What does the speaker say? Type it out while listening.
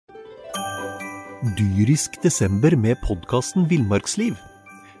Dyrisk desember med podcasten Villmarksliv.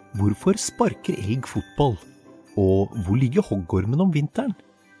 Hvorfor sparker elg fotball? Og hvor ligger hoggormen om vinteren?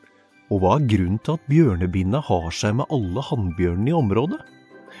 Og hva grunnen til at bjørnebinna har seg med alle hannbjørnene i området?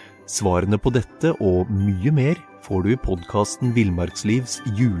 Svarene på dette og mye mer får du i podcasten Villmarkslivs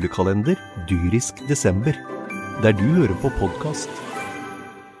julekalender Dyrisk desember, der du hører på podcast.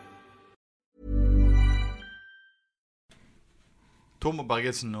 Tom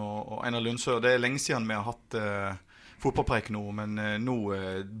Bergelsen og Einar Lundsø, det lenge siden vi har hatt fotballpreik nå, men nå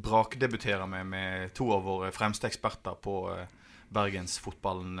brakdebuterer vi med to av våre fremste eksperter på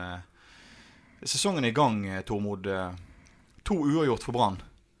Bergensfotballen. Sesongen i gang, Tormod. 2 uavgjort for Brann.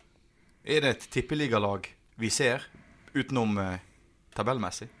 Det et tippeligalag vi ser, utenom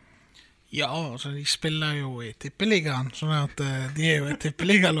tabellmessig? Ja, altså de spiller jo i tippeligaen, sånn at de jo et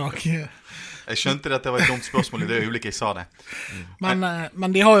tippeligalag. Jeg skjønte det at det var et dumt spørsmål i det øyeblikket jeg sa det.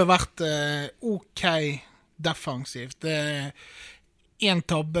 Men de har jo vært ok defensivt. Det en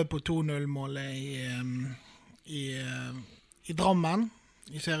tabbe på 2-0-målet i Drammen,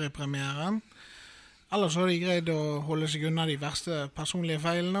 i seriepremieren. Ellers har de greid å holde seg unna de verste personlige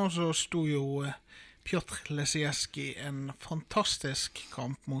feilene, og så sto jo Piotr Lesieski en fantastisk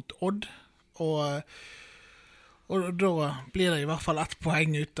kamp mot Odd, og da blir det i hvert fall 1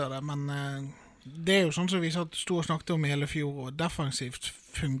 poeng ut av det, men det jo sånn som vi sto og snakket om i hele fjor, og defensivt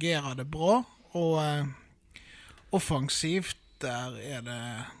fungerer det bra, og offensivt der det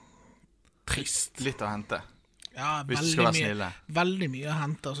trist. Litt å hente. Ja, hvis du skal være snille. Veldig mye å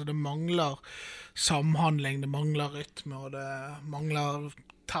hente, altså det mangler samhandling, det mangler rytme, og det mangler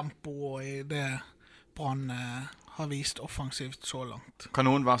tempo i det Brann har vist offensivt så langt. Kan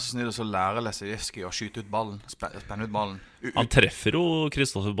noen være så snill å lære Lesieski å skyte ut ballen, spenne ut ballen? Han treffer jo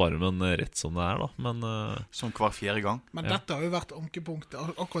Kristoffer Barmen rett som det da, men... Som hver 4. gang. Men dette har jo vært omkepunktet.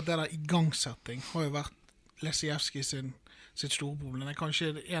 Akkurat det der igangsetting har jo vært Lesieski sitt store problem. Det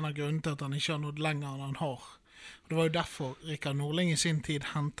kanskje en av grunnene til at han ikke har nådd lenger enn han har. Det var jo derfor Rikard Norling i sin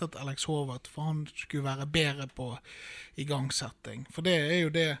tid hentet Alex Horvath, for han skulle være bedre på igangsetting. For det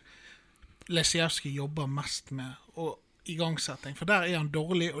jo det Lesieski jobber mest med, og igangsetting. For der han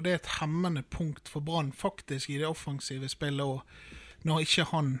dårlig, og det et hemmende punkt for Brann faktisk i det offensive spillet, og når ikke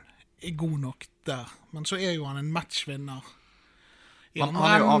han god nok der. Men så jo han en matchvinner. Ja,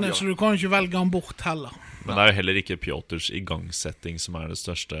 så du kan jo ikke velge han bort heller. Men det jo heller ikke Piotrs igangsetting som det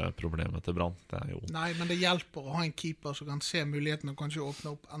største problemet til Brann. Nei, men det hjelper å ha en keeper som kan se muligheten og kanskje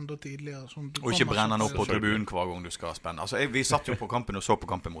åpne opp enda tidligere. Og ikke brenne han opp på tribunen hver gang du skal spenne. Altså, vi satt jo på kampen og så på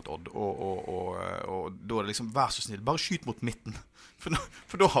kampen mot Odd, og da det liksom, vær så snill, bare skyt mot midten.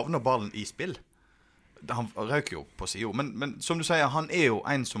 For da havner ballen i spill. Han røker jo på siden, men som du sier, han jo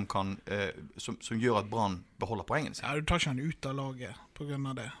en som kan som gjør at Brann beholder poengene sine. Ja, du tar ikke han ut av laget på grunn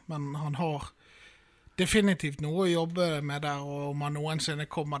av det, men han har definitivt noe å jobbe med der, og om han noensinne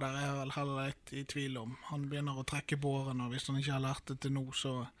kommer der vel heller litt i tvil om. Han begynner å trekke på årene, og hvis han ikke har lært det til nå,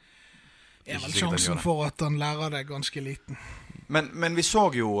 så vel sjansen for at han lærer det ganske liten. Men vi så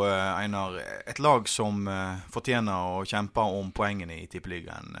jo, Einar, et lag som fortjener å kjempe om poengene i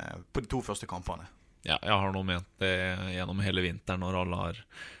tippeligaen på de 2 første kampene. Ja, jeg har nå ment det gjennom hele vinteren, når alle har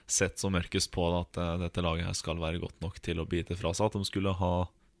sett så mørkest på det, at dette laget her skal være godt nok til å bite fra seg. At de skulle ha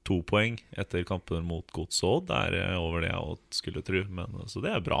 2 poeng etter kampen mot Godset Odd, det over det jeg skulle tro, så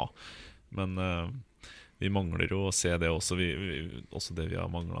det bra. Men vi mangler jo å se det også, også det vi har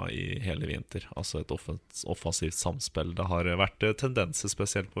manglet i hele vinter. Altså et offensivt samspill. Det har vært tendenser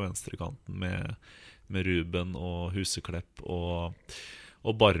spesielt på venstrekanten med Ruben og Huseklepp og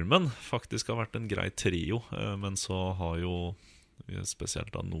Barmen faktisk har vært en grei trio, men så har jo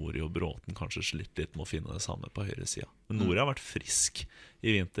spesielt da Nori og Bråten kanskje slitt litt med å finne det samme på høyre siden. Men Nori har vært frisk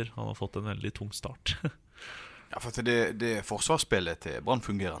i vinter. Han har fått en veldig tung start. Ja, for det forsvarsspillet til Brann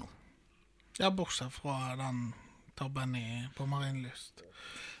fungerer nå. Ja, bortsett fra den tabben på Marienlyst.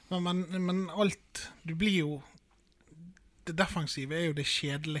 Men alt, du blir jo, det defensive jo det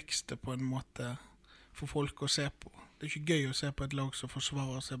kjedeligste på en måte for folk å se på. Det ikke gøy å se på et lag som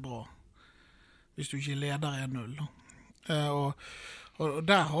forsvarer seg bra, hvis du ikke leder 1-0. Og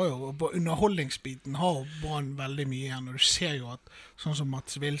der har jo, på underholdningsbiten har Brann veldig mye igjen, og du ser jo at, sånn som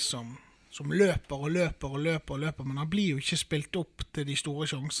Mats Wilson, som løper, men han blir jo ikke spilt opp til de store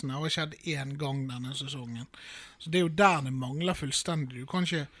sjansene. Det har skjedd 1 gang denne sesongen. Så det jo der det mangler fullstendig. Du kan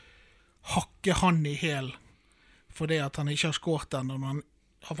ikke hakke han i hel, fordi at han ikke har skåret den, og han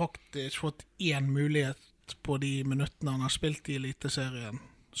har faktisk fått 1 mulighet på de minuttene han har spilt i eliteserien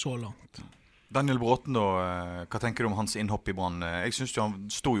så langt. Daniel Bråten da, hva tenker du om hans innhopp i Brann? Jeg synes jo han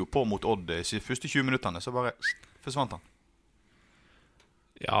stod jo på mot Odd i de første 20 minutterne, så bare forsvant han.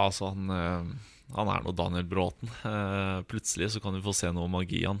 Ja, altså han noe Daniel Bråten. Plutselig så kan vi få se noe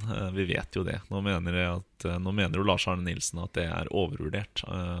magi han. Vi vet jo det. Nå mener jo Lars Arne Nilsen at det overvurdert,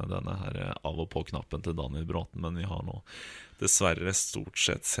 denne her av og på knappen til Daniel Bråten. Men vi har nå dessverre stort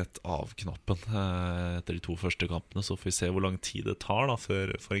sett av knappen etter de 2 første kampene. Så får vi se hvor lang tid det tar da,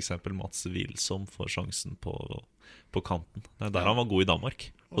 før for eksempel Mats Wilsom får sjansen på kanten. Der han var god i Danmark.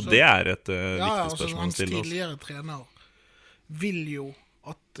 Og det et viktig spørsmål å stille oss. Hans tidligere trener vil jo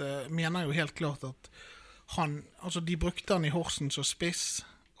mener jo helt klart at de brukte han i Horsens og spiss,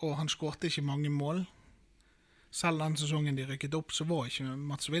 og han skårte ikke mange mål. Selv den sesongen de rykket opp, så var ikke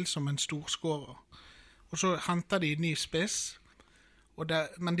Mats Wilsom en storskårer. Og så hentet de ny spiss,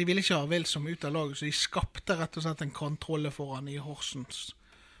 men de ville ikke ha Wilsom ut av laget, så de skapte rett og slett en kantrolle for han i Horsens.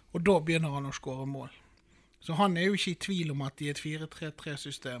 Og da begynner han å skåre mål. Så han jo ikke i tvil om at i et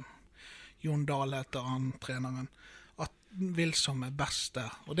 4-3-3-system, Jon Dahl heter han treneren, Wilsom best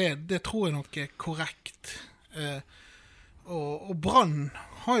der, og det tror jeg nok korrekt. Og Brann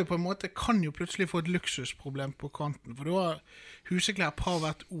har jo på en måte, kan jo plutselig få et luksusproblem på kanten, for da Huseklepp har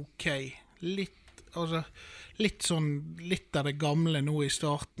vært ok, litt av det gamle nå i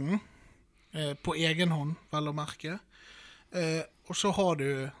starten, på egen hånd, vel å merke. Og så har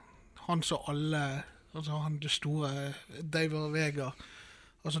du han som alle, altså han det store David Vega,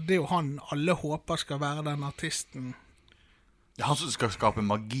 altså det jo han alle håper skal være den artisten. Det han som skal skape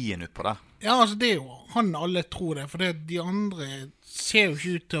magien ut på det. Ja, altså det jo han alle tror det, for de andre ser jo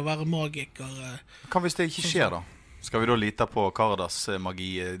ikke ut til å være magikere. Hva hvis det ikke skjer da? Skal vi da lite på Karadas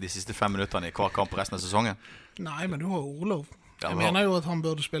magi de siste 5 minutterne i hver kamp resten av sesongen? Nei, men du har Orlov. Jeg mener jo at han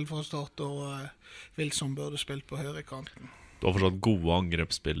burde spille fra start, og Wilson burde spille på høyrekanten. Du har fortsatt gode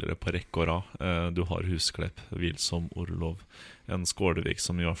angrepsspillere på rekke og rad. Du har Husklepp, Wilsom, Orlov, en Skårdevik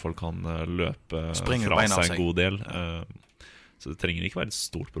som i hvert fall kan løpe fra seg en god del. Så det trenger ikke være et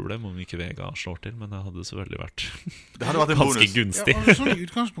stort problem om ikke Vega slår til, men det hadde selvfølgelig vært ganske gunstig. Ja, sånn i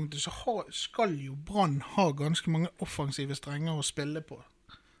utgangspunktet så skal jo Brann ha ganske mange offensive strenger å spille på.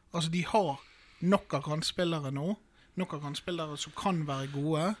 Altså de har nok av kantspillere nå, nok av kantspillere som kan være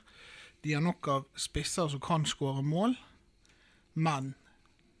gode, de har nok av spisser som kan skåre mål, men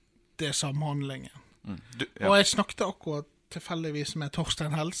det samhandlingen. Og jeg snakket akkurat tilfeldigvis med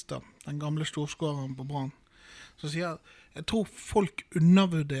Torstein Helstad, den gamle storskåreren på Brann, så sier jeg tror folk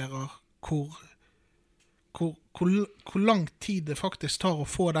undervurderer hvor lang tid det faktisk tar å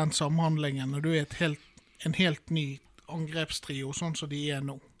få den samhandlingen når du en helt ny angrepstrio, sånn som de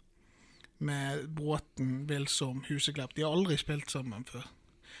nå. Med Bråten, Wilsom, Huseklepp. De har aldri spilt sammen før.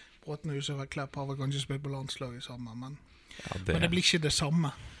 Bråten og Huseklepp har vel kanskje spilt på landslaget sammen, men det blir ikke det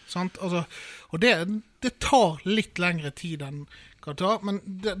samme. Sant? Altså, og det tar litt lengre tid enn hva det tar, men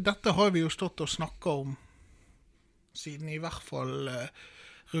dette har vi jo stått og snakket om siden i hvert fall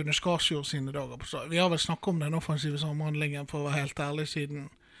Rune Skarsjord sine dager. Vi har vel snakket om den offensive samhandlingen for å være helt ærlig siden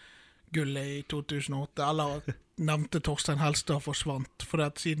gullet i 2008, eller nevnte Torstein Helstad forsvant, for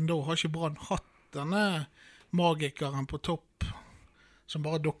siden da har ikke Brann hatt denne magikeren på topp som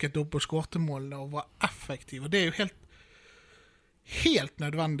bare dukket opp på skårtemålene og var effektiv, og det jo helt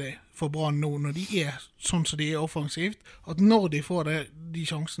nødvendig for Brann nå, når de sånn som de offensivt, at når de får de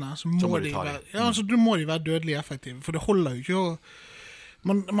sjansene, så må de være dødelig effektive, for det holder jo ikke å...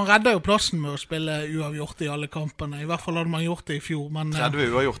 Man redder jo plassen med å spille uavgjort i alle kampene, i hvert fall hadde man gjort det i fjor, men...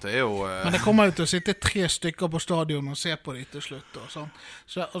 30 uavgjort, det jo... Men det kommer jo til å sitte 3 stykker på stadion og se på det til slutt, og sånn.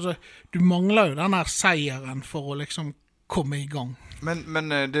 Så altså, du mangler jo den her seieren for å liksom komme i gang. Men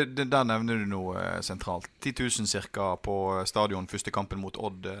der nevner du noe sentralt. 10 000 cirka på stadion, første kampen mot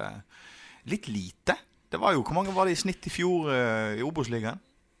Odd. Litt lite. Det var jo, hvor mange var det i snitt i fjor i Obos-ligaen?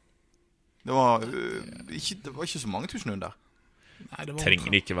 Det var ikke så mange tusen under. Nei, det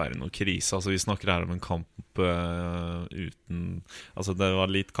trenger ikke være noe krise. Altså, vi snakker her om en kamp uten... Altså, det var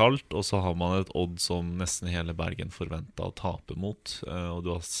litt kaldt, og så har man et Odd som nesten hele Bergen forventet å tape mot. Og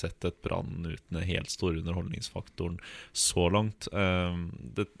du har sett et Brann uten den helt store underholdningsfaktoren så langt.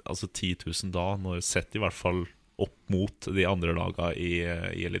 Altså 10 000 da, når sett i hvert fall opp mot de andre lagene i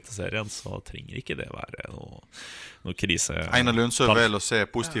Eliteserien, så trenger ikke det være noe krise. Einar Lundsø vil å se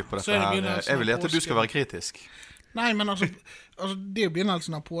positivt på dette her. Jeg vil at du skal være kritisk. Nei, men altså det jo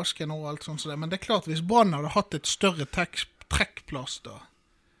begynnelsen av påsken og alt sånt, men det klart hvis Brann hadde hatt et større trekkplass da,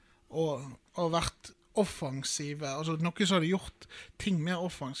 og vært offensive, altså noe som hadde gjort ting mer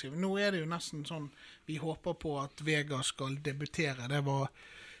offensive. Nå det jo nesten sånn, vi håper på at Vega skal debutere, det var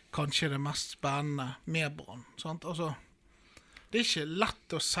kanskje det mest spennende med Brann, sant? Altså, det ikke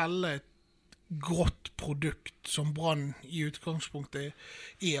lett å selge et grått produkt som Brann i utgangspunktet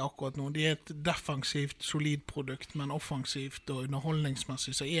akkurat nå. De et defensivt, solid produkt, men offensivt og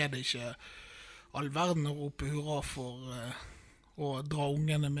underholdningsmessig så det ikke all verden å rope hurra for å dra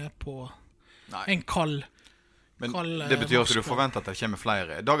ungene med på en kald. Men det betyr at du forventer at det kommer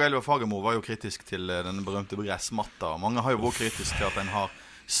flere. Dag Eilif Fagermo var jo kritisk til den berømte gressmatta, og mange har jo vært kritisk til at den har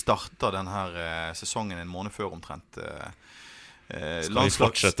startet denne sesongen en måned før omtrent. Skal vi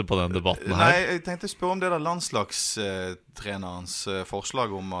fortsette på den debatten her? Nei, jeg tenkte å spørre om det der landslagstrenerens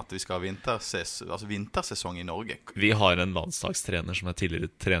forslag om at vi skal ha vintersesong i Norge. Vi har en landslagstrener som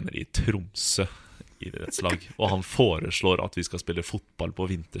tidligere trener i Tromsø idrettslag, og han foreslår at vi skal spille fotball på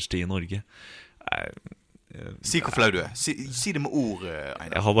vinterstid i Norge. Si hvor flau du si det med ord,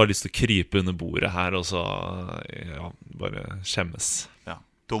 Einar. Jeg har bare lyst til å krype under bordet her og så bare skjemmes. Ja,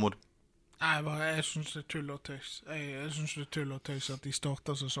 Tormod? Jeg synes det tull og tøys. Jeg synes det tull og tøys at de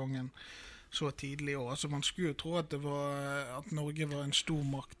starter sesongen så tidlig i år. Altså, man skulle jo tro at Norge var en stor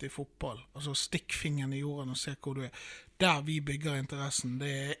makt i fotball. Altså, stikk fingeren i jorden og se hvor du Der vi bygger interessen,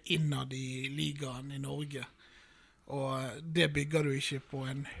 det innad i ligaen i Norge. Og det bygger du ikke på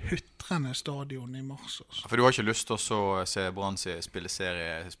en hutrende stadion i mars. Altså. For du har ikke lyst til å se Brann spille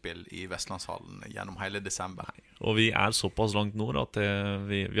seriespill i Vestlandshallen gjennom hele desember? Og vi såpass langt nord at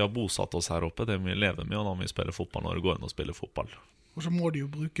vi har bosatt oss her oppe. Det må vi leve med, og da må vi spille fotball når det går inn å spille fotball. Og så må de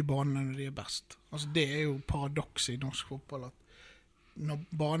jo bruke banene når de best. Altså, det jo paradoks i norsk fotball at når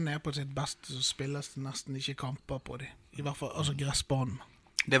banen på sitt beste, så spilles det nesten ikke kamper på dem. I hvert fall, altså gressbanen.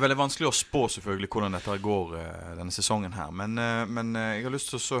 Det veldig vanskelig å spå selvfølgelig hvordan dette går denne sesongen her, men jeg har lyst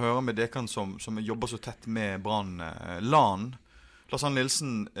til å høre med dere som jobber så tett med Brann. Lars Arne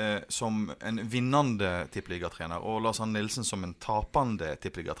Nilsen som en vinnende tippeligatrener, og Lars Arne Nilsen som en tapende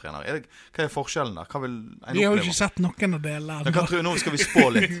tippeligatrener. Hva forskjellen der? Vi har jo ikke sett noen av delene. Nå skal vi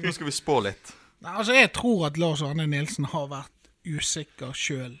spå litt. Nei, altså jeg tror at Lars Arne Nilsen har vært usikker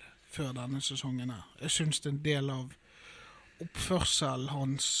selv før denne sesongen her. Jeg synes det en del av oppførsel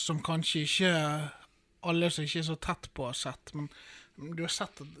hans, som kanskje ikke alle som ikke så tett på har sett, men du har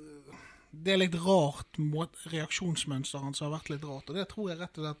sett at det litt rart, reaksjonsmønster hans har vært litt rart, og det tror jeg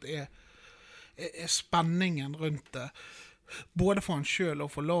rett og slett spenningen rundt det, både for han selv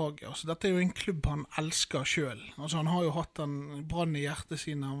og for laget. Altså, dette jo en klubb han elsker selv. Altså, han har jo hatt en brann i hjertet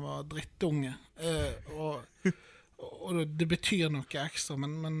siden han var drittunge, og det betyr noe ekstra,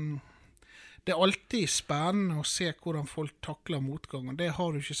 men det alltid spennende å se hvordan folk takler motgang, og det har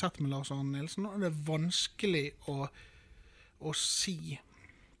du ikke sett med Lars Arne Nilsen. Det vanskelig å si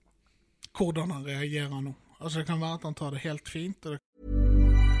hvordan han reagerer nå. Altså det kan være at han tar det helt fint.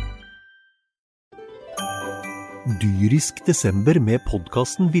 Dyrisk desember med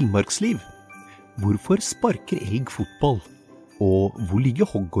podcasten Villmarksliv. Hvorfor sparker elg fotball? Og hvor ligger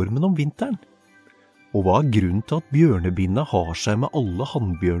hoggormen om vinteren? Og hva grunnen til at bjørnebinna har seg med alle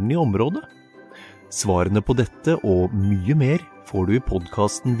hannbjørnene i området? Svarene på dette og mye mer får du i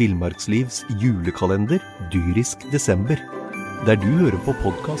podcasten Villmarkslivs julekalender Dyrisk desember, der du hører på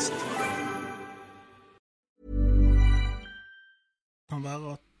podcast. Det kan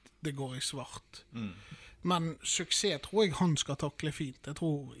være at det går i svart. Men suksess tror jeg han skal takle fint. Jeg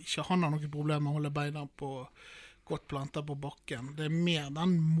tror ikke han har noe problem med å holde beina på godt planter på bakken. Det mer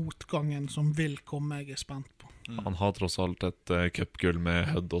den motgangen som vil komme jeg spent på. Han har tross alt et cupgull med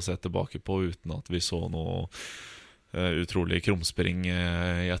Hødd å se tilbake på uten at vi så noe utrolig krumspring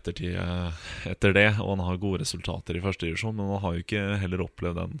i ettertid etter det, og han har gode resultater i første divisjon, men han har jo ikke heller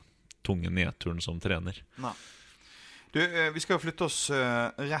opplevd den tunge nedturen som trener. Nei. Du, vi skal flytte oss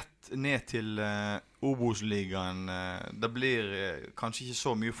rett ned til Obos-ligaen. Det blir kanskje ikke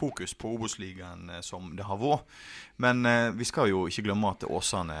så mye fokus på Obos-ligaen som det har vært, men vi skal jo ikke glemme at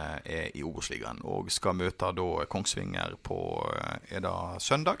Åsane i Obos-ligaen og skal møte da Kongsvinger på da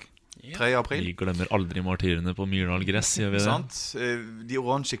søndag, 3. april. Vi glemmer aldri martyrene på Myrdal gress, gjør vi det? Sant? De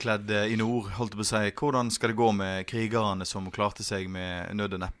oransjekledde i nord, holdt jeg på å si. Hvordan skal det gå med krigerne som klarte seg med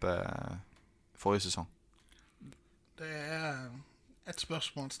nød og neppe forrige sesong? Det et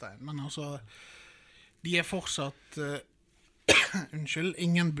spørsmålstegn, men altså de fortsatt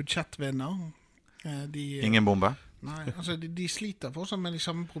ingen budsjettvinner. Ingen bombe? Nei, altså de sliter fortsatt med de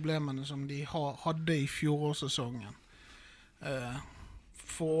samme problemene som de hadde i fjorårssesongen.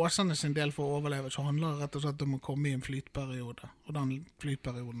 For Åsane sin del for å overleve så handler det rett og slett om å komme i en flytperiode, og den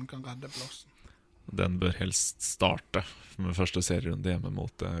flytperioden kan redde plassen. Den bør helst starte med første serierunde hjemme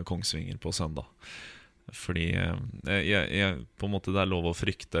mot Kongsvinger på søndag. Fordi jeg på en måte det lov å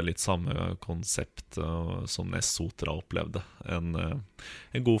frykte litt samme konsept som Ness Sotra opplevde. En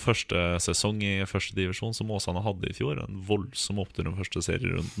god første sesong i første divisjon som Åsane hadde i fjor. En voldsom opptur i de første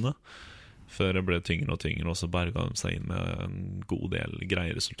serierundene. før det ble tyngre og tyngre, og så berga de seg inn med en god del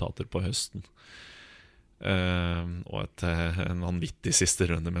greie resultater på høsten. Og en vanvittig siste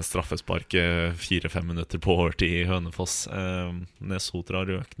runde med straffespark 4-5 minutter på overtid i Hønefoss. Nesotra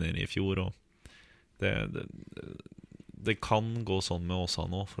røk ned i fjor, og det kan gå sånn med Åsa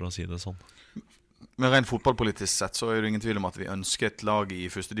nå, for å si det sånn. Men rent fotballpolitisk sett så det ingen tvil om at vi ønsker et lag i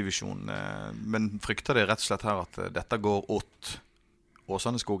første divisjon, men frykter det rett og slett her at dette går åt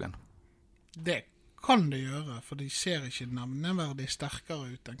Åsane-skogen? Det kan det gjøre, for de ser ikke nevneverdig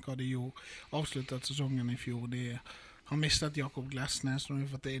sterkere ut enn hva de gjorde avsluttet sesongen i fjor. De har mistet Jakob Glesnes, og de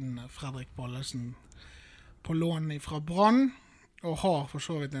har fått inn Fredrik Bollesen på lån fra Brann, og har for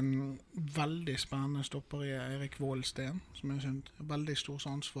så vidt en veldig spennende stopper i Erik Vålsten, som jeg synes er veldig stor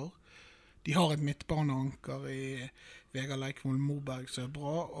sans for. De har et midtbaneanker i Vegard Leikvoll Moberg som er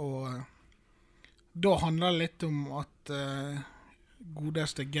bra, og da handler det litt om at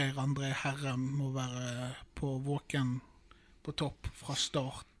godeste Geir André Herrem må være på våken på topp fra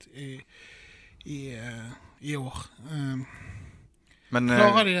start i år.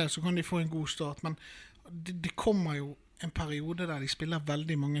 Klarer de det, så kan de få en god start, men det kommer jo en periode der de spiller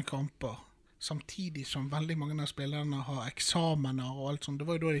veldig mange kamper, samtidig som veldig mange av spillerne har eksamener og alt sånt. Det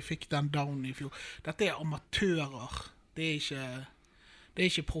var jo da de fikk den down i fjor. Dette er amatører. Det er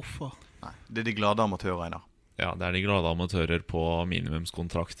ikke proffer. Nei, det er de glade amatører, Einar. Ja, det er de glade amatører på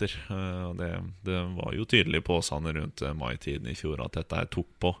minimumskontrakter. Det var jo tydelig på Åsane rundt mai-tiden i fjor at dette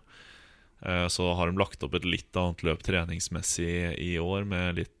tok på. Så har de lagt opp et litt annet løp treningsmessig i år,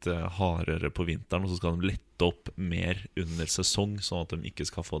 med litt hardere på vinteren, og så skal de lette opp mer under sesong, sånn at de ikke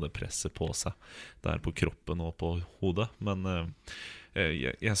skal få det presset på seg der på kroppen og på hodet. Men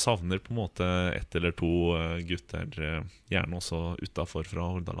jeg savner på en måte 1 eller 2 gutter, gjerne også utenfor fra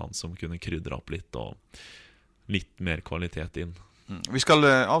Hordaland, som kunne krydre opp litt og litt mer kvalitet inn. Vi skal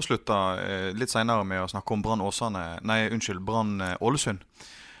avslutte litt senere med å snakke om Brann Ålesund.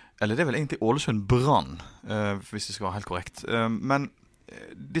 Eller det er vel egentlig Ålesund Brann, hvis det skal være helt korrekt. Men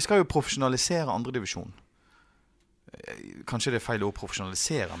de skal jo profesjonalisere andre divisjon. Kanskje det er feil å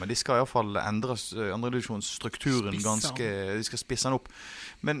profesjonalisere, men de skal i hvert fall endre andre divisjonsstrukturen ganske. De skal spisse den opp.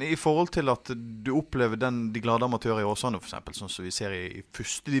 Men i forhold til at du opplever de glade amatører i Åsane, for eksempel, sånn som vi ser i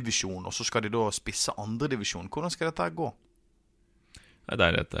første divisjon, og så skal de da spisse andre divisjon. Hvordan skal dette gå? Det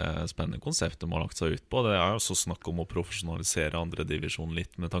er et spennende konsept de har lagt seg ut på. Det er også snakk om å profesjonalisere andre divisjon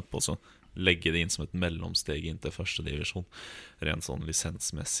litt, med tanke på å legge det inn som et mellomsteg inn til første divisjon. Rent sånn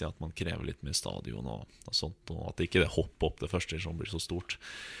lisensmessig, at man krever litt mer stadion og sånt, og at ikke det hoppet opp til første divisjon blir så stort.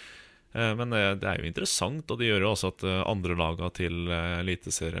 Men det er jo interessant, og det gjør jo også at andre lager til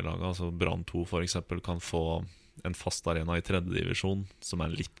eliteserielaget, altså Brann 2 for eksempel, kan få en fast arena i tredje divisjon som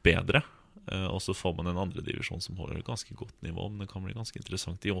er litt bedre. Og så får man en andre divisjon som holder et ganske godt nivå. Men det kan bli ganske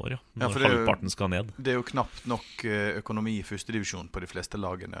interessant i år, når halvparten skal ned. Det er jo knapt nok økonomi i første divisjon på de fleste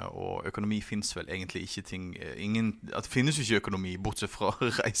lagene, og økonomi finnes vel egentlig ikke det finnes jo ikke økonomi bortsett fra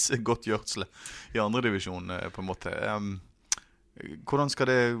reisegodtgjørelse i andre divisjon på en måte. Hvordan skal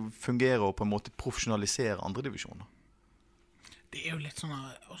det fungere å på en måte profesjonalisere andre divisjoner? Det er jo litt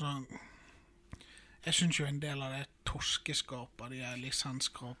sånn jeg synes jo en del av det torskeskapet, de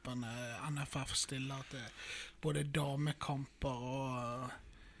lisensskrapene NFF stiller til både damekamper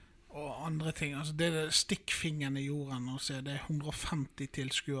og andre ting. Altså det er stikkfingeren i jorden å se. Det er 150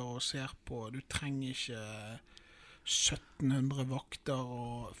 tilskuere å se på. Du trenger ikke 1700 vakter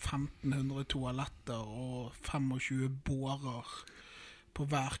og 1500 toaletter og 25 bårer på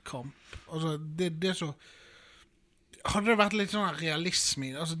hver kamp. Altså det er så... Hadde det vært litt sånn realisme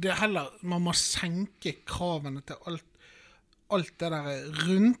i det? Altså det er heller, man må senke kravene til alt det der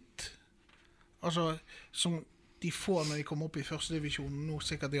rundt. Altså, som de får når de kommer opp i første divisjon, nå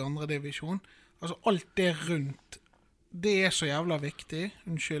sikkert i andre divisjon. Altså alt det rundt, det er så jævla viktig.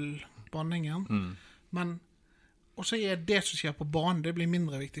 Unnskyld banningen. Men også er det som skjer på banen, det blir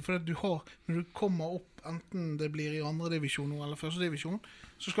mindre viktig. For at når du kommer opp, enten det blir i andre divisjon eller første divisjon,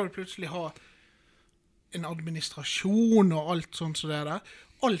 så skal du plutselig ha en administrasjon og alt sånt som det der.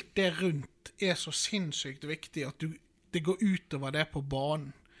 Alt det rundt er så sinnssykt viktig at det går utover det på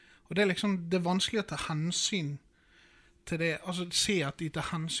banen. Og det er liksom, det er vanskelig å ta hensyn til det, altså se at de tar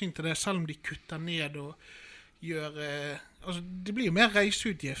hensyn til det, selv om de kutter ned og gjør, altså det blir jo mer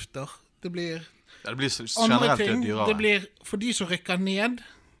reiseutgifter. Det blir andre ting, dyrere. Det blir for de som rykker ned,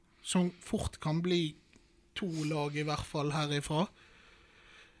 som fort kan bli 2 lag i hvert fall herifra,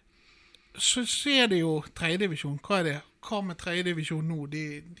 så er det jo tredjedivisjon. Hva er det? Hva med tredjedivisjon nå?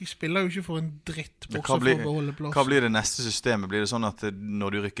 De spiller jo ikke for en dritt bortsett for å beholde plass. Hva blir det neste systemet? Blir det sånn at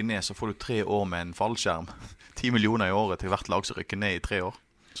når du rykker ned, så får du 3 år med en fallskjerm? 10 millioner i året til hvert lag som rykker ned i 3 år?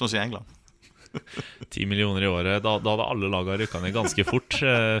 Sånn som i England. 10 millioner i året. Da hadde alle laget rykket ned ganske fort,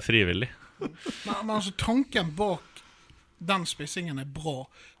 frivillig. Men altså, tanken bak den spissingen bra,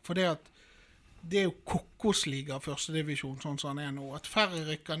 for det jo kokosliga første divisjon, sånn som den nå. At færre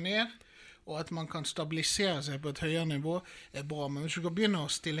rykker ned, og at man kan stabilisere seg på et høyere nivå, bra. Men hvis du kan begynne å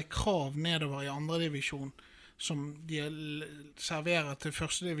stille krav nedover i andre divisjon, som de serverer til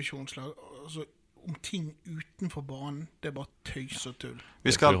første divisjonslag, altså om ting utenfor banen, det bare tøys og tull.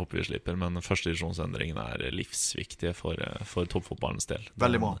 Vi håper vi slipper, men første divisjonsendringene livsviktige for toppfotballens del.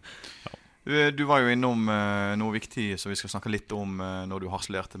 Veldig bra. Ja. Du var jo innom noe viktig som vi skal snakke litt om når du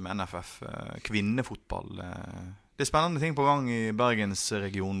harselerte med NFF, kvinnefotball. Det spennende ting på gang i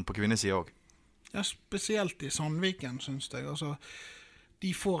Bergensregionen på kvinnesiden også. Ja, spesielt i Sandviken, synes jeg. Altså,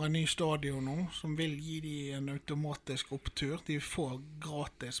 de får en ny stadion nå, som vil gi de en automatisk opptur. De får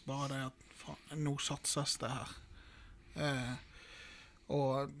gratis bare det at nå satses det her.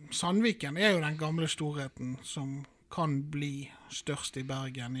 Og Sandviken jo den gamle storheten som kan bli størst i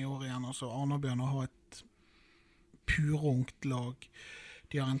Bergen i år igjen. Altså Arna-Bjørnar har et purungt lag.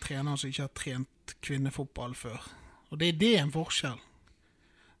 De har en trener som ikke har trent kvinnefotball før. Og det en forskjell.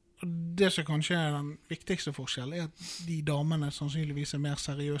 Og det som kanskje den viktigste forskjellen at de damene sannsynligvis mer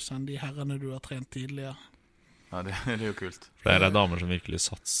seriøse enn de herrene du har trent tidligere. Ja, det jo kult. Det damer som virkelig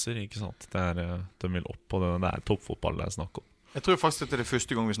satser, ikke sant? De vil opp, og det toppfotball det snakk om. Jeg tror faktisk at det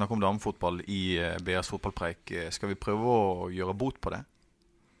første gang vi snakker om damefotball i BS fotballpreik. Skal vi prøve å gjøre bot på det?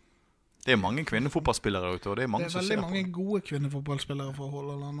 Det mange kvinnefotballspillere ute, og det mange som ser på. Det veldig mange gode kvinnefotballspillere fra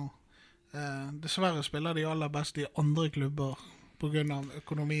Holland nå. Dessverre spiller de aller best i andre klubber på grunn av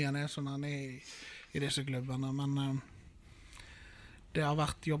økonomien som den i disse klubbene, men det har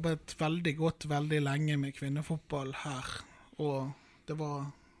vært jobbet veldig godt, veldig lenge med kvinnefotball her, og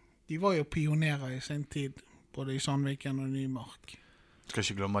de var jo pionerer i sin tid, både i Sandviken og Nymark. Skal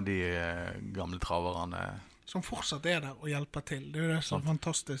ikke glemme de gamle traverne. Som fortsatt der og hjelper til. Det jo det som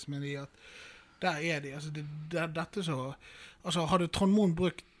fantastisk med de, at der de, altså dette så, altså hadde Trond Moen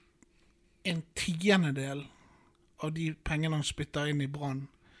brukt en 10% av de pengene han spytter inn i Brann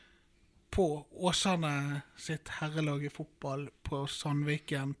på Åsane sitt herrelag i fotball, på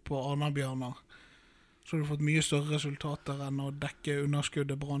Sandviken, på Arna-Bjørnar, så har du fått mye større resultater enn å dekke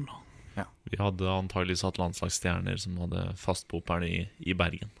underskuddet Brann. Ja. Vi hadde antageligvis hatt landslagsstjerner som hadde fast bopel i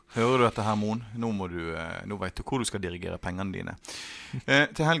Bergen. Hører du dette her, Moen? Nå vet du hvor du skal dirigere pengene dine.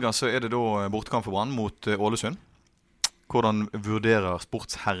 Til helga så det da bortekamp for Brann mot Ålesund. Hvordan vurderer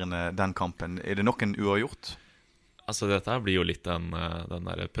sportsherrene den kampen? Det nok en uavgjort? Altså dette blir jo litt den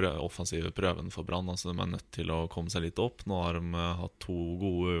der offensive prøven for Brann. Altså de nødt til å komme seg litt opp. Nå har de hatt 2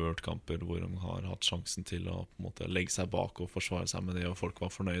 gode uavgjortkamper hvor de har hatt sjansen til å på en måte legge seg bak og forsvare seg med det, og folk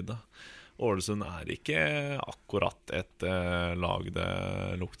var fornøyde. Ålesund ikke akkurat et lag det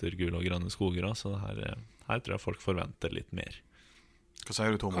lukter gul og grønne skoger av, så her tror jeg folk forventer litt mer. Hva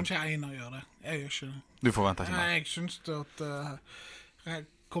sier du, Tormod? Kanskje Einar gjør det. Jeg gjør ikke det. Du forventer ikke mer? Jeg synes at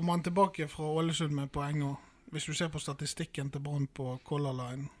kommer han tilbake fra Ålesund med poeng, og hvis du ser på statistikken til Brann på Color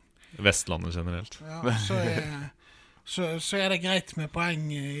Line Vestlandet generelt, ja, så det greit med poeng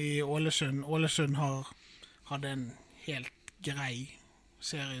i Ålesund. Ålesund hadde en helt grei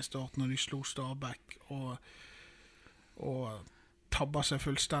seriestart når de slo Stabæk og tabba seg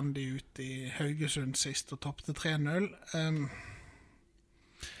fullstendig ut i Haugesund sist og tappte 3-0.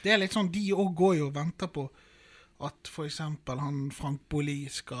 Det litt sånn, de også går jo og venter på at for eksempel han Frank Bolli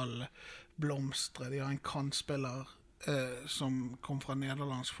skal blomstre. De har en kantspiller som kom fra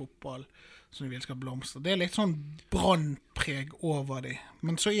nederlandsk fotball som de vil skal blomstre. Det litt sånn brannpreg over de.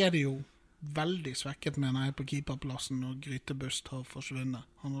 Men så det jo veldig svekket, mener jeg, på keeperplassen når Grytebust har forsvunnet.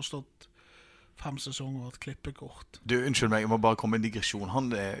 Han har stått 5 sesonger og et klippekort. Du, unnskyld meg, jeg må bare komme med en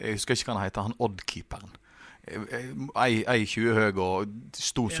digresjon. Jeg husker ikke hva han heter, han Odd-keeperen. 1,20 høy og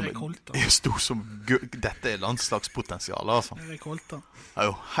sto som dette landslagspotensial, altså. Erik Holta. Det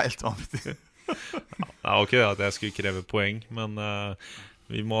jo helt vanvittig. Det ok at jeg skulle kreve poeng, men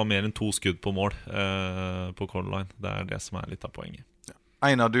vi må ha mer enn 2 skudd på mål på Color Line. Det det som litt av poenget.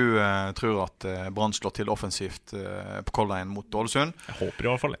 Einar, du tror at Brann slår til offensivt på Color Line mot Ålesund. Jeg håper i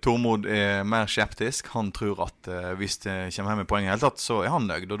hvert fall det. Tormod mer skeptisk. Han tror at hvis det kommer hjem med poeng i hele tatt, så han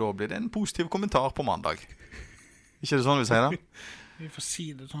nøyd, og da blir det en positiv kommentar på mandag. Ikke det sånn vi sier det? Vi får si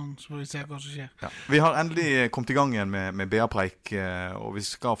det sånn, så får vi se hva som skjer. Ja. Vi har endelig kommet i gang igjen med BA-preik, og vi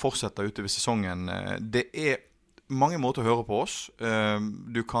skal fortsette utover sesongen. Det mange måter å høre på oss.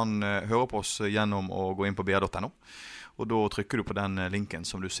 Du kan høre på oss gjennom å gå inn på BA.no. Og da trykker du på den linken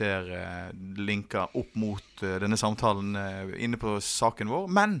som du ser linker opp mot denne samtalen inne på saken vår.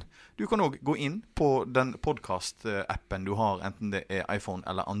 Men du kan også gå inn på den podcast-appen du har, enten det iPhone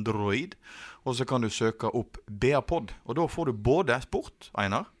eller Android. Og så kan du søke opp BA-pod. Og da får du både sport,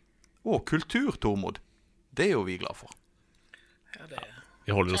 Einar, og kultur, Tormod. Det jo vi glad for. Ja, det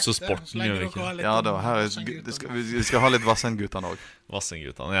Vi holder oss til sporten, gjør vi ikke? Ja da, vi skal ha litt Vassendguttene også.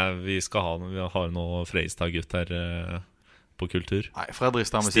 Vassendguttene, vi har noe Freistad-gutt her på kultur. Nei,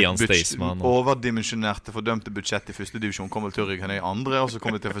 Fredrikstad med Stian sitt Staysman overdimensjonerte, fordømte budsjett i første divisjon kommer til å rykke ned i andre, og så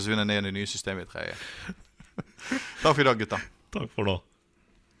kommer det til å forsvinne ned i det nye systemet i tredje. Takk for i dag, gutta. Takk for nå.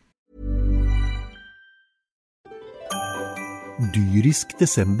 Dyrisk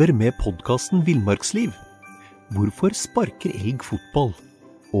desember med podcasten Villmarksliv. Hvorfor sparker elg fotball?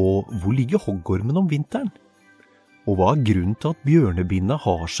 Og hvor ligger hoggormen om vinteren? Og hva grunnen til at bjørnebinna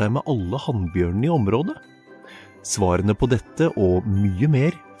har seg med alle hannbjørnene i området? Svarene på dette og mye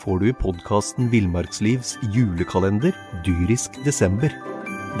mer får du i podcasten Villmarkslivs julekalender Dyrisk desember,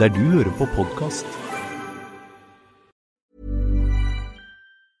 der du hører på podcast.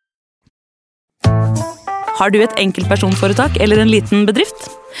 Har du et enkeltpersonforetak eller en liten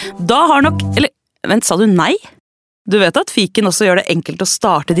bedrift? Da har nok, eller vent, sa du nei? Du vet at Fiken også gjør det enkelt å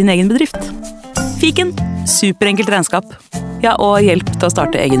starte din egen bedrift. Fiken, superenkelt regnskap. Ja, og hjelp til å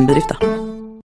starte egen bedrift da.